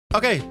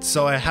Okay,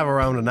 so I have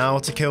around an hour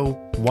to kill.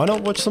 Why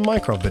not watch some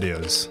Minecraft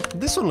videos?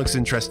 This one looks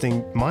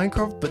interesting.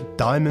 Minecraft, but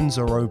diamonds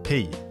are OP.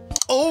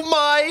 Oh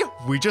my!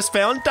 We just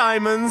found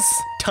diamonds.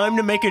 Time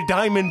to make a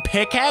diamond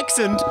pickaxe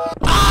and...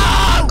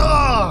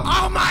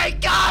 Oh my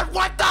god,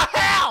 what the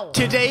hell?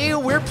 Today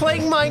we're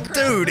playing Minecraft.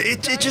 Dude,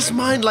 it just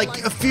mined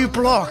like a few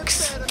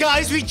blocks.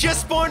 Guys, we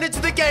just spawned into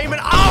the game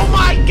and oh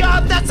my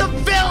god, that's a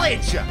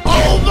village!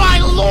 Oh my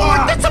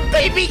lord, that's a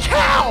baby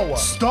cow!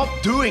 Stop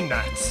doing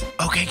that.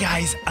 Okay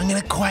guys, I'm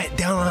gonna quiet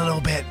down a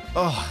little bit.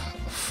 Oh,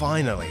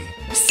 finally.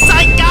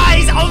 Psych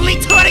guys, only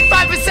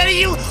 25% of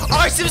you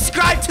are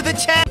subscribed to the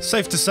channel.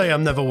 Safe to say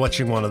I'm never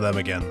watching one of them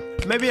again.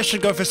 Maybe I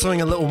should go for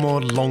something a little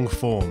more long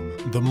form.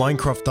 The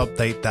Minecraft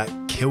update that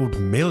killed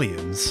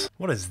millions.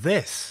 What is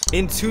this?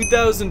 In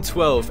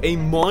 2012, a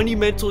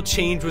monumental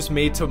change was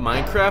made to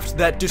Minecraft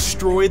that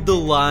destroyed the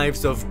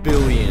lives of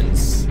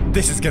billions.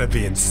 This is gonna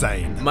be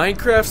insane.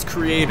 Minecraft's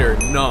creator,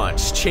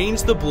 Notch,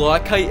 changed the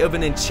block height of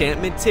an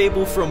enchantment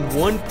table from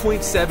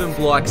 1.7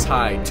 blocks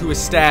high to a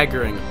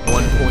staggering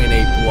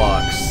 1.8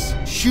 blocks.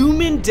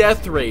 Human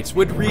death rates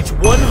would reach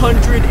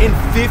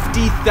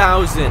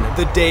 150,000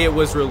 the day it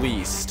was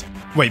released.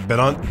 Wait, but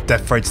aren't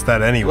death rates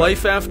that anyway?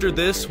 Life after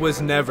this was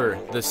never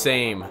the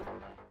same.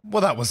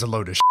 Well, that was a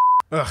load of shit.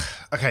 Ugh,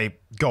 okay,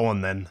 go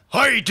on then.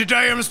 Hey,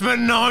 today I'm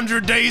spending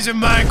 100 days in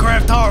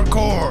Minecraft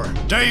Hardcore.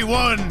 Day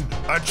 1,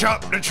 I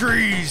chop the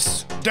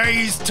trees.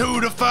 Days 2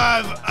 to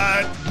 5,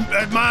 I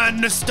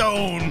mine the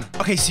stone.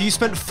 Okay, so you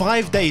spent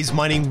 5 days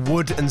mining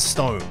wood and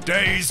stone.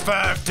 Days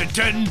 5 to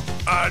 10,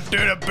 I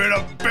did a bit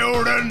of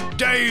building.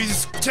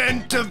 Days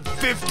 10 to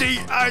 50,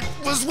 I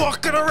was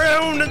walking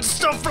around and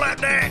stuff like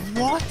that.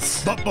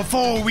 What? But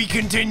before we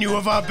continue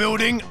with our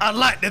building, I'd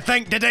like to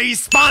thank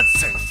today's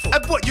sponsor.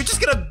 What, you're just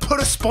gonna put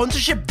a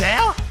sponsorship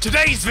there?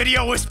 Today's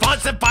video is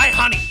sponsored by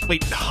Honey.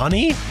 Wait,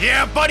 Honey?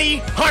 Yeah,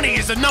 buddy. Honey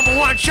is the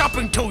 #1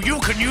 shopping tool you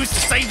can use to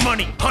save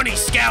money. Honey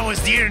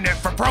scours the internet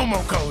for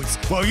promo codes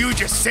while you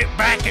just sit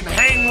back and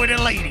hang with the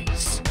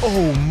ladies.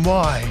 Oh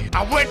my.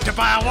 I went to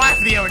buy a wife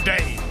the other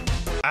day.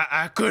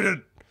 I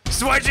couldn't.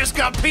 So I just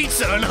got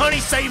pizza and Honey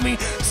saved me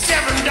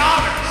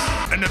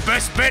 $7. And the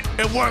best bet,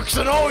 it works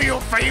on all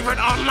your favorite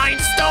online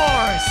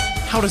stores.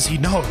 How does he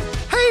know?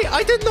 Hey,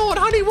 I didn't know what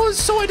Honey was,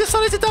 so I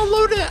decided to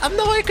download it, and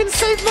now I can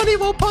save money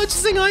while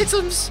purchasing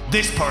items.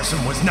 This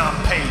person was not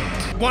paid.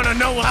 Wanna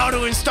know how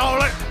to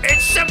install it?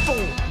 It's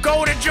simple.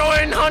 Go to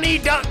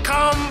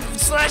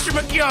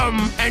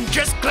joinhoney.com/McYum and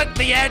just click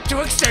the add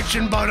to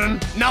extension button.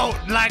 No,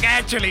 like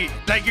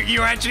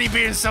you're actually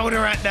being sold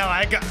right now.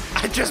 I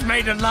just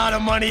made a lot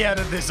of money out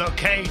of this,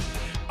 okay?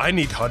 I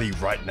need Honey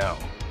right now.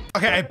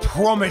 Okay, I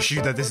promise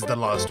you that this is the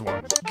last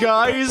one.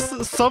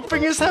 Guys,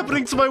 something is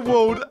happening to my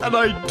world, and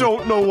I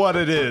don't know what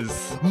it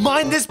is.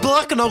 Mine this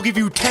block, and I'll give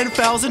you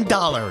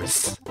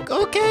 $10,000.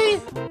 Okay.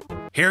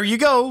 Here you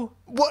go.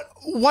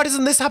 Why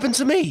doesn't this happen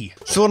to me?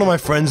 So one of my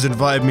friends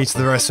invited me to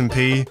their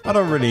SMP. I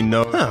don't really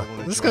know. Huh,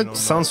 this guy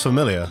sounds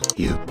familiar.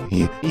 You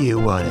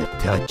wanna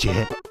touch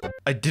it?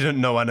 I didn't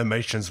know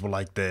animations were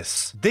like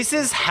this. This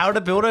is how to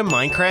build a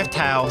Minecraft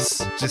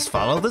house. Just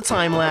follow the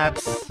time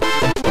lapse.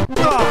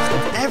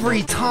 Ugh,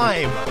 every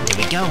time. There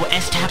we go,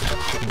 S-tap,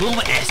 boom,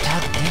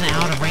 S-tap, in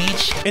out of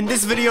range. In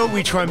this video,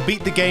 we try and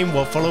beat the game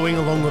while following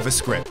along with a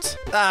script.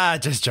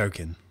 Just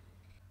joking.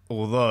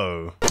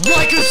 Although...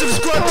 Like and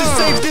subscribe to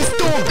save this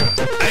dog!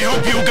 I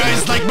hope you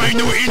guys like my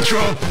new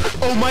intro.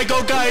 Oh my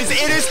god, guys,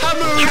 it is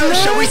Hamoon!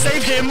 Shall we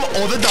save him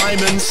or the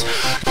diamonds?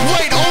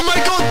 Wait, oh my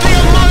god, the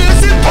Among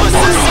Us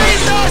imposters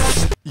saved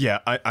us! Yeah,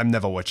 I'm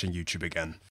never watching YouTube again.